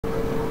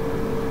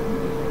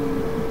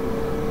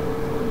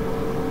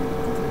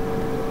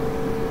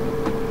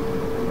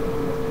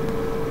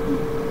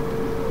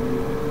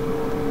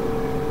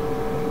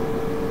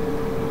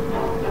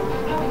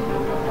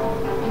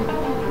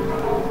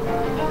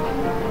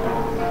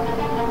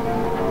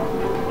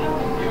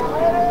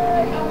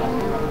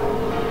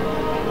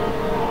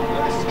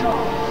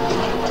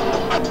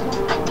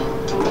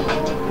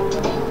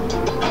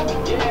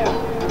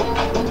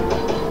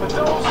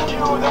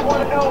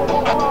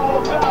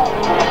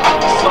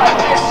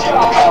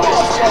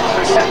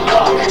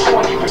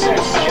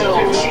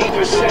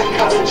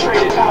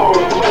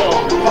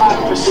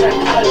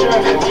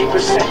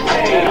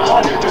pain,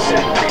 100%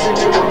 reason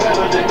to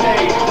remember the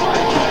name.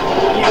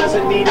 He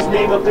doesn't need his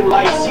name up in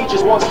lights, he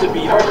just wants to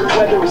be heard.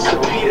 Whether it's the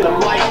beat of the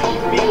mic,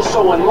 he feels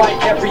so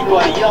unlike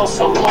everybody else,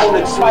 alone.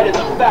 In spite of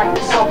the fact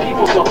that some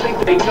people don't think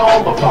they know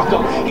him, but fuck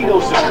him, he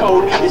knows the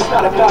code. It's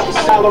not about the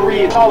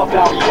salary, it's all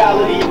about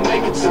reality and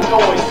making some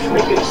noise,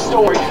 making a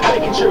story,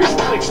 making sure his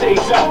click stays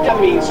up. That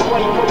means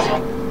when he puts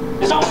it